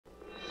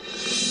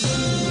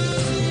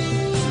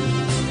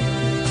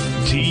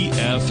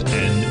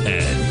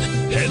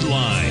TFNN.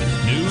 Headline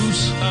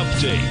News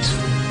Update.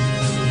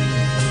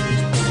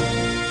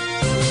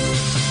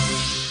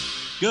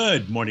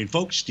 Good morning,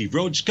 folks. Steve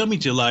Rhodes coming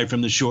to you live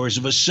from the shores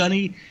of a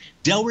sunny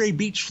Delray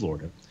Beach,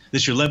 Florida.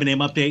 This is your 11 a.m.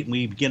 update, and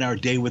we begin our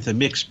day with a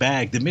mixed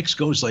bag. The mix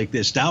goes like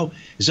this. Dow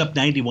is up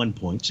 91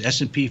 points,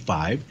 S&P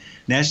 5,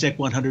 NASDAQ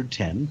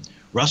 110,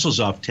 Russell's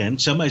off 10,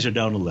 semis are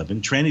down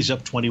 11, tranny's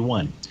up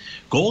 21.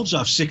 Gold's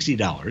off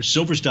 $60,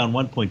 silver's down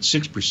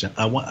 1.6%,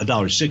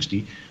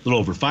 $1.60, a little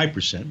over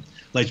 5%.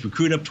 Lights for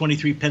crude up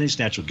 23 pennies,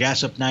 natural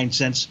gas up 9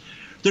 cents.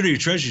 30-year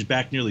Treasury's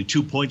back nearly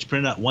 2 points,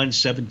 printed out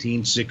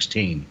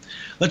 117.16.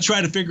 Let's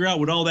try to figure out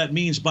what all that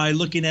means by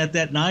looking at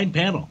that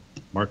 9-panel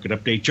market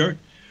update chart.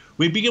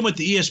 We begin with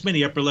the ES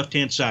Mini, upper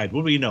left-hand side.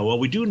 What do we know? Well,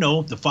 we do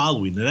know the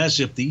following, and that's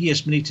if the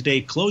ES Mini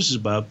today closes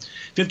above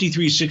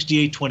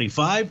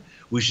 53.6825,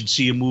 we should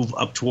see a move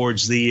up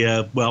towards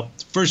the,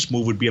 first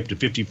move would be up to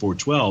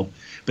 54.12,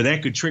 but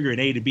that could trigger an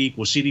A to B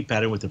equals CD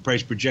pattern with a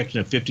price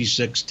projection of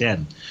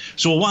 56.10.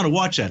 So we'll want to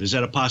watch that. Is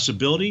that a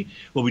possibility?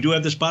 Well, we do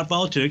have the spot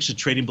volatility, so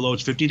trading below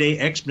its 50-day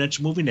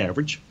exponential moving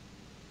average.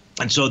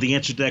 And so the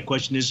answer to that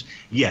question is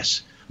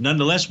yes.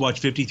 Nonetheless,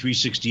 watch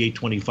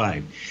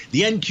 53.6825.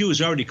 The NQ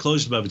is already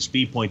closed above its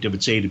B point of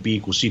its A to B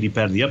equals CD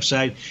pattern on the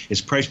upside.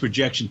 Its price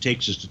projection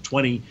takes us to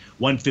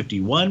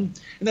 21.51, and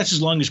that's as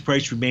long as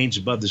price remains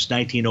above this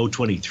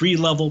 19.023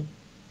 level,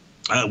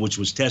 which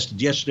was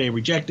tested yesterday and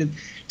rejected,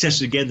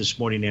 tested again this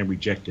morning and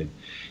rejected.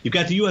 You've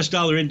got the U.S.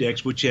 dollar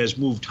index, which has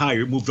moved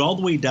higher, moved all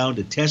the way down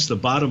to test the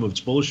bottom of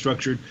its bullish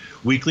structured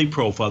weekly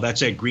profile.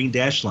 That's that green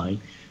dash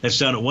line. That's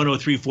down at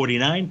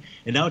 103.49,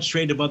 and now it's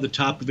traded above the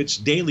top of its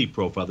daily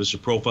profile. This is a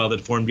profile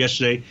that formed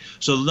yesterday,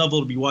 so the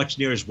level to be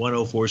watching there is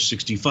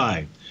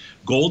 104.65.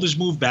 Gold has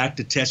moved back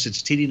to test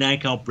its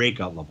TD9 count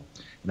breakout level,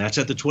 and that's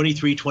at the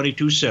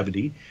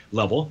 23.2270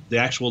 level. The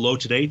actual low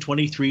today,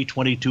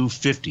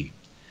 23.2250.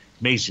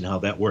 Amazing how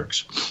that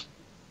works.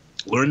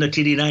 Learn the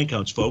TD9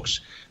 counts, folks,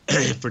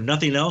 for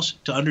nothing else,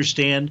 to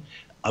understand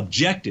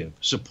objective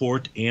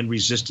support and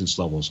resistance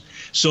levels.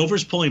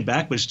 Silver's pulling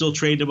back, but it's still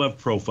trading above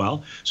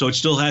profile, so it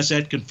still has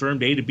that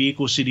confirmed A to B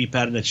equals CD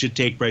pattern that should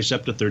take price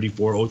up to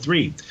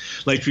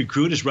 34.03. Light sweet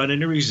crude is running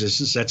into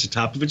resistance. That's the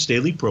top of its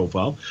daily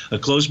profile. A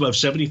close above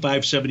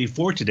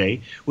 75.74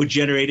 today would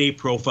generate a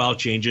profile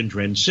change in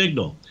trend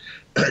signal.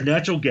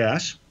 Natural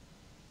gas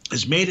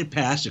has made it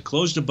past, it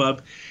closed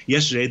above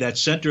yesterday, that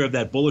center of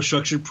that bullish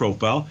structured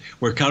profile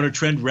where counter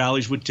trend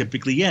rallies would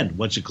typically end.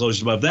 Once it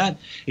closed above that,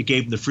 it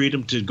gave them the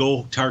freedom to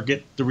go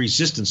target the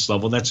resistance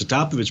level, and that's the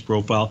top of its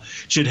profile,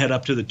 should head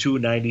up to the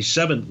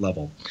 297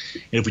 level.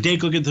 And if we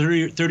take a look at the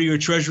 30-year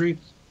Treasury,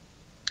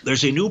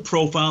 there's a new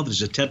profile that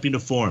is attempting to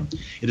form.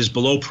 It is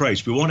below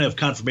price. We won't have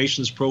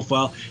confirmation of this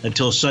profile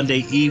until Sunday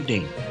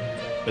evening.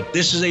 But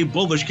this is a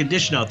bullish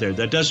condition out there.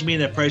 That doesn't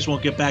mean that price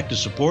won't get back to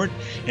support,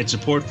 and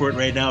support for it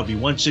right now would be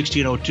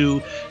 116.02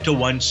 to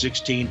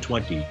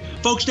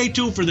 116.20. Folks, stay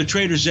tuned for the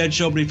Trader's Edge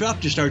show. But if you're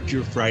up to start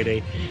your Friday,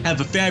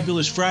 have a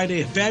fabulous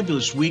Friday, a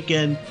fabulous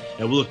weekend,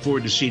 and we'll look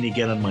forward to seeing you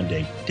again on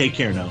Monday. Take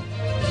care now.